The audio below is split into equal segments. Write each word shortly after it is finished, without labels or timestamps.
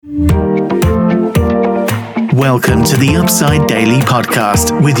Welcome to the Upside Daily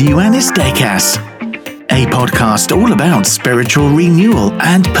Podcast with Ioannis Daikas, a podcast all about spiritual renewal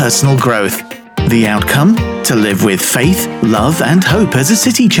and personal growth. The outcome? To live with faith, love, and hope as a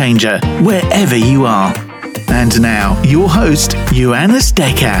city changer, wherever you are. And now, your host, Ioannis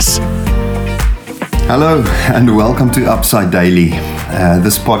Daikas. Hello, and welcome to Upside Daily.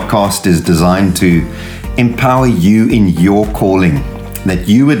 This podcast is designed to empower you in your calling, that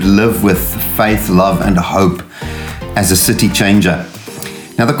you would live with faith, love, and hope as a city changer.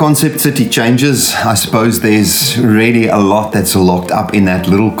 Now, the concept city changers, I suppose there's really a lot that's locked up in that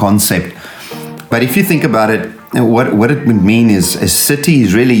little concept. But if you think about it, what it would mean is a city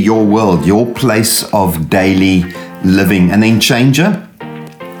is really your world, your place of daily living. And then changer,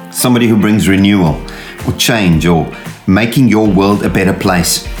 somebody who brings renewal or change or making your world a better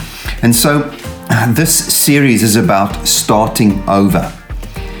place. And so this series is about starting over.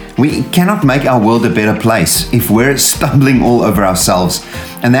 We cannot make our world a better place if we're stumbling all over ourselves.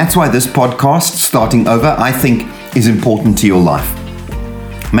 And that's why this podcast, Starting Over, I think is important to your life.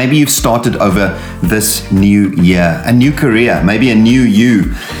 Maybe you've started over this new year, a new career, maybe a new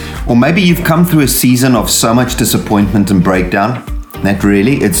you. Or maybe you've come through a season of so much disappointment and breakdown that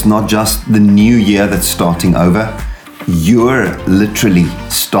really it's not just the new year that's starting over. You're literally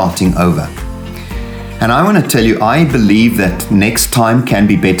starting over. And I want to tell you, I believe that next time can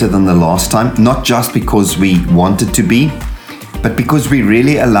be better than the last time, not just because we want it to be, but because we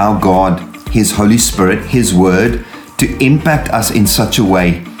really allow God, His Holy Spirit, His Word, to impact us in such a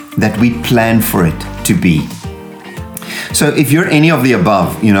way that we plan for it to be. So if you're any of the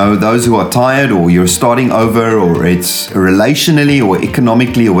above, those who are tired or you're starting over or it's relationally or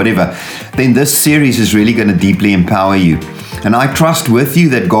economically or whatever, then this series is really going to deeply empower you. And I trust with you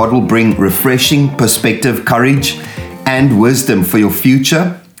that God will bring refreshing perspective, courage, and wisdom for your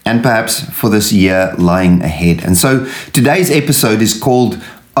future and perhaps for this year lying ahead. And so today's episode is called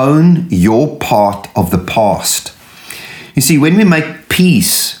Own Your Part of the Past. You see, when we make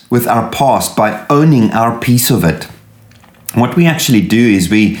peace with our past by owning our piece of it, what we actually do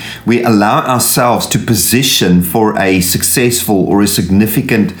is we allow ourselves to position for a successful or a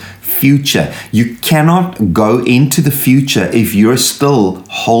significant future. You cannot go into the future if you're still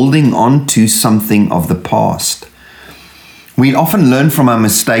holding on to something of the past. We often learn from our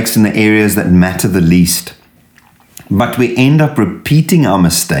mistakes in the areas that matter the least, but we end up repeating our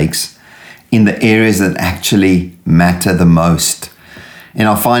mistakes in the areas that actually matter the most. In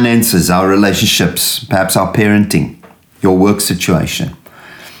our finances, our relationships, perhaps our parenting, your work situation.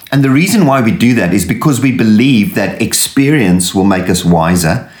 And the reason why we do that is because we believe that experience will make us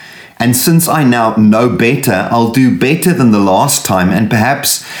wiser. And since I now know better, I'll do better than the last time. And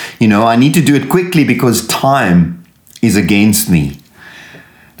perhaps, I need to do it quickly because time is against me.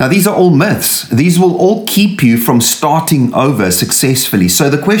 Now, these are all myths. These will all keep you from starting over successfully. So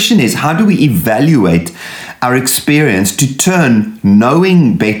the question is, how do we evaluate our experience to turn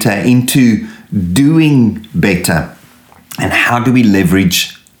knowing better into doing better? And how do we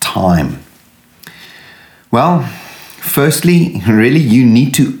leverage time? Well, firstly, really, you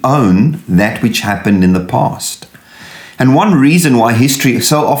need to own that which happened in the past. And one reason why history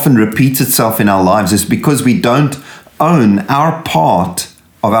so often repeats itself in our lives is because we don't own our part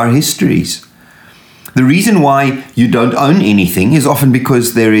of our histories. The reason why you don't own anything is often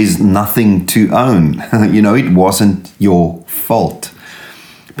because there is nothing to own. It wasn't your fault.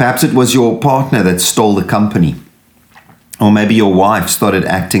 Perhaps it was your partner that stole the company. Or maybe your wife started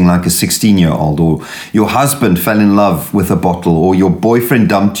acting like a 16-year-old, or your husband fell in love with a bottle, or your boyfriend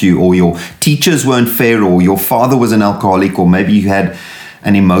dumped you, or your teachers weren't fair, or your father was an alcoholic, or maybe you had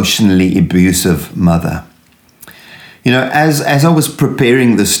an emotionally abusive mother. As I was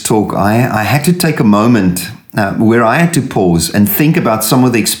preparing this talk, I had to take a moment where I had to pause and think about some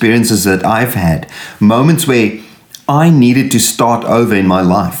of the experiences that I've had, moments where I needed to start over in my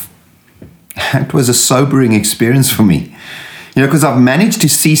life. It was a sobering experience for me, because I've managed to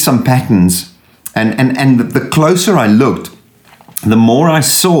see some patterns, and the closer I looked, the more I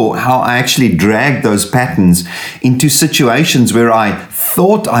saw how I actually dragged those patterns into situations where I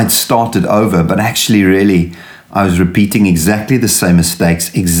thought I'd started over, but actually really I was repeating exactly the same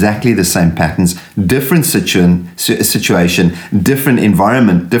mistakes, exactly the same patterns, different situation, different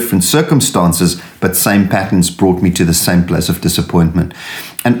environment, different circumstances, but same patterns brought me to the same place of disappointment.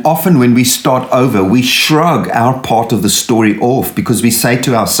 And often when we start over, we shrug our part of the story off because we say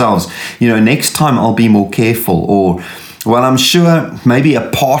to ourselves, next time I'll be more careful, or, well, I'm sure maybe a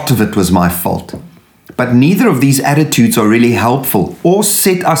part of it was my fault. But neither of these attitudes are really helpful or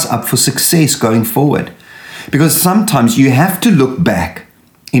set us up for success going forward. Because sometimes you have to look back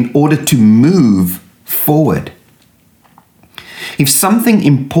in order to move forward. If something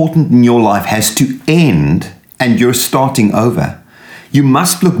important in your life has to end and you're starting over, you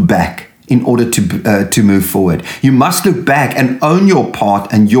must look back in order to move forward. You must look back and own your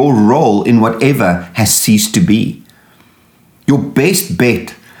part and your role in whatever has ceased to be. Your best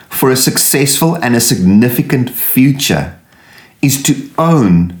bet for a successful and a significant future is to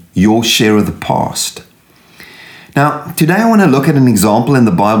own your share of the past. Now, today I want to look at an example in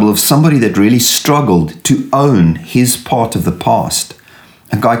the Bible of somebody that really struggled to own his part of the past.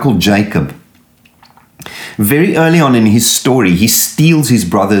 A guy called Jacob. Very early on in his story, he steals his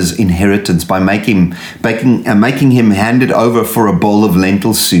brother's inheritance by making him hand it over for a bowl of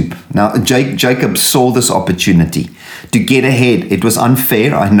lentil soup. Now, Jacob saw this opportunity to get ahead. It was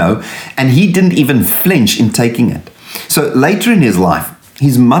unfair, I know, and he didn't even flinch in taking it. So later in his life,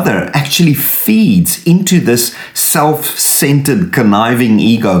 his mother actually feeds into this self-centered, conniving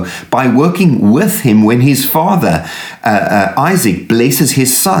ego by working with him when his father, Isaac, blesses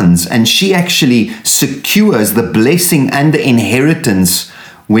his sons. And she actually secures the blessing and the inheritance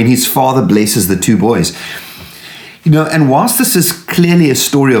when his father blesses the two boys. And whilst this is clearly a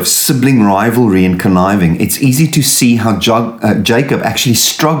story of sibling rivalry and conniving, it's easy to see how Jacob actually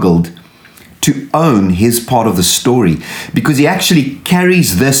struggled to own his part of the story, because he actually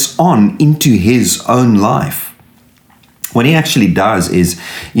carries this on into his own life. What he actually does is,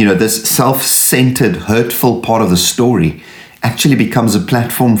 this self-centered, hurtful part of the story actually becomes a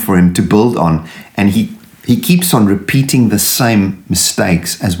platform for him to build on, and he keeps on repeating the same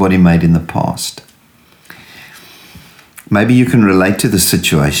mistakes as what he made in the past. Maybe you can relate to the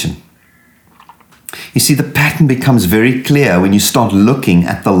situation. You see, the pattern becomes very clear when you start looking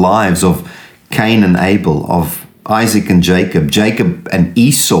at the lives of Cain and Abel, of Isaac and Jacob, Jacob and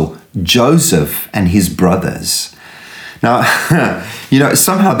Esau, Joseph and his brothers. Now,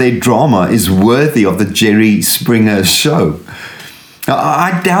 somehow their drama is worthy of the Jerry Springer show. Now,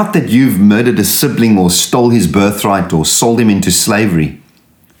 I doubt that you've murdered a sibling or stole his birthright or sold him into slavery.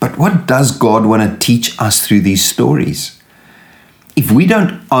 But what does God want to teach us through these stories? If we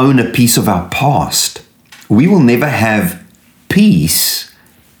don't own a piece of our past, we will never have peace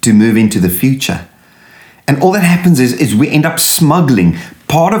to move into the future. And all that happens is we end up smuggling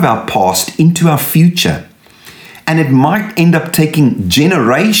part of our past into our future. And it might end up taking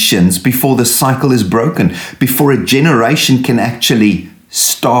generations before the cycle is broken, before a generation can actually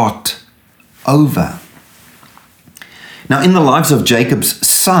start over. Now, in the lives of Jacob's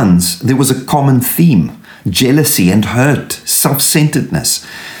sons, there was a common theme: jealousy and hurt, self-centeredness.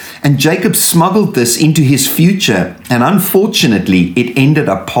 And Jacob smuggled this into his future, and unfortunately, it ended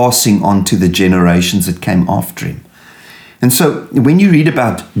up passing on to the generations that came after him. And so, when you read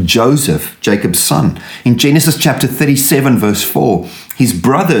about Joseph, Jacob's son, in Genesis chapter 37, verse 4, his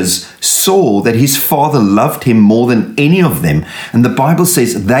brothers saw that his father loved him more than any of them. And the Bible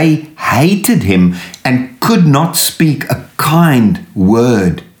says they hated him and could not speak a kind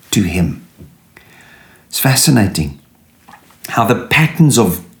word to him. It's fascinating how the patterns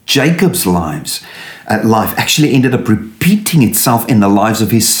of Jacob's life actually ended up repeating itself in the lives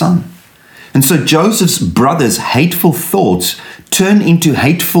of his son. And so Joseph's brothers' hateful thoughts turn into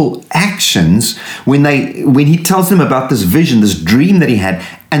hateful actions when he tells them about this vision, this dream that he had,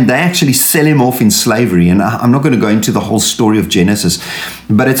 and they actually sell him off in slavery. And I'm not going to go into the whole story of Genesis,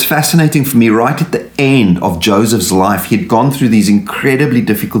 but it's fascinating for me. Right at the end of Joseph's life, he'd gone through these incredibly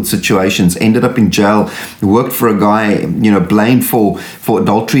difficult situations, ended up in jail, worked for a guy, blamed for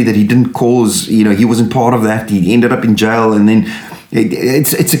adultery that he didn't cause. He wasn't part of that. He ended up in jail, and then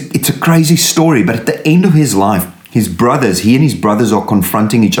it's a crazy story. But at the end of his life, he and his brothers are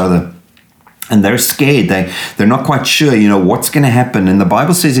confronting each other. And they're scared. They're not quite sure, what's going to happen. And the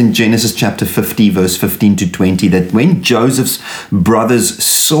Bible says in Genesis chapter 50, verse 15 to 20, that when Joseph's brothers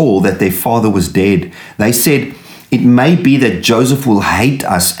saw that their father was dead, they said, "It may be that Joseph will hate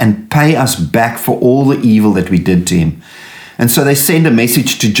us and pay us back for all the evil that we did to him." And so they send a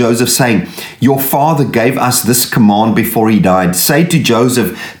message to Joseph saying, "Your father gave us this command before he died. Say to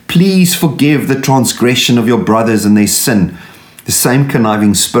Joseph, please forgive the transgression of your brothers and their sin," the same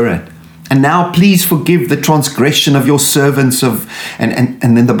conniving spirit. "And now please forgive the transgression of your servants of..."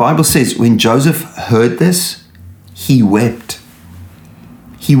 And then the Bible says, when Joseph heard this, he wept.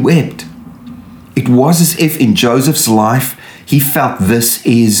 He wept. It was as if in Joseph's life, he felt this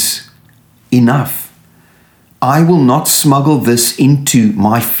is enough. I will not smuggle this into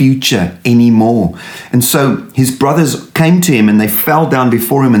my future anymore. And so his brothers came to him and they fell down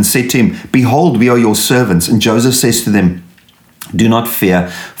before him and said to him, "Behold, we are your servants." And Joseph says to them, "Do not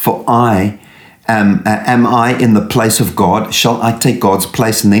fear, for I am I in the place of God? Shall I take God's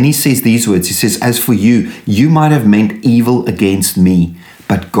place? And then he says these words. He says, as for you, you might have meant evil against me,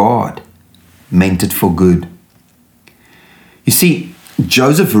 but God meant it for good. You see,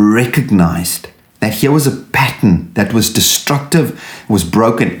 Joseph recognized that here was a pattern that was destructive, was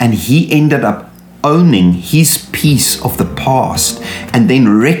broken, and he ended up owning his piece of the past and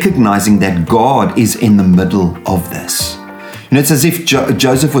then recognizing that God is in the middle of this. You know, it's as if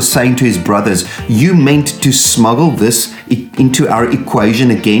Joseph was saying to his brothers, you meant to smuggle this into our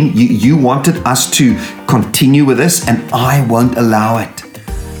equation again. You wanted us to continue with this, and I won't allow it.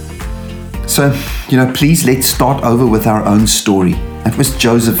 So, please let's start over with our own story. That was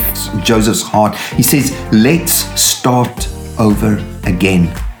Joseph's heart. He says, let's start over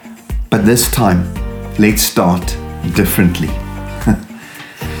again. But this time, let's start differently.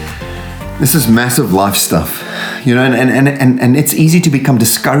 This is massive life stuff, and it's easy to become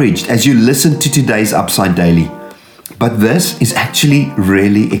discouraged as you listen to today's Upside Daily. But this is actually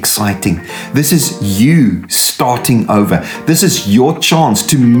really exciting. This is you starting over. This is your chance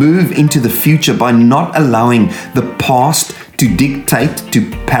to move into the future by not allowing the past to dictate, to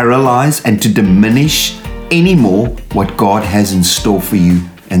paralyze, and to diminish anymore what God has in store for you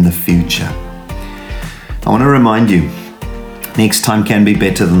in the future. I want to remind you, next time can be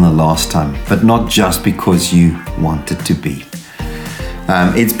better than the last time, but not just because you want it to be.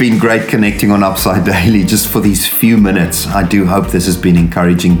 It's been great connecting on Upside Daily just for these few minutes. I do hope this has been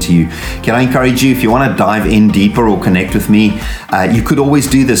encouraging to you. Can I encourage you, if you want to dive in deeper or connect with me, you could always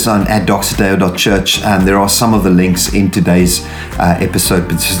do this on @doxadeo.church. There are some of the links in today's episode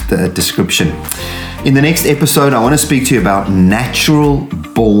description. In the next episode, I want to speak to you about natural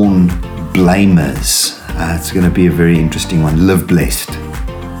born blamers. It's going to be a very interesting one. Live blessed.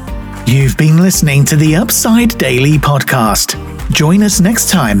 You've been listening to the Upside Daily podcast. Join us next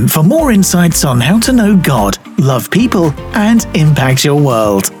time for more insights on how to know God, love people, and impact your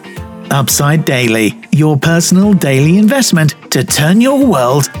world. Upside Daily, your personal daily investment to turn your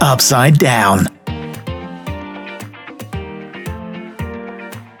world upside down.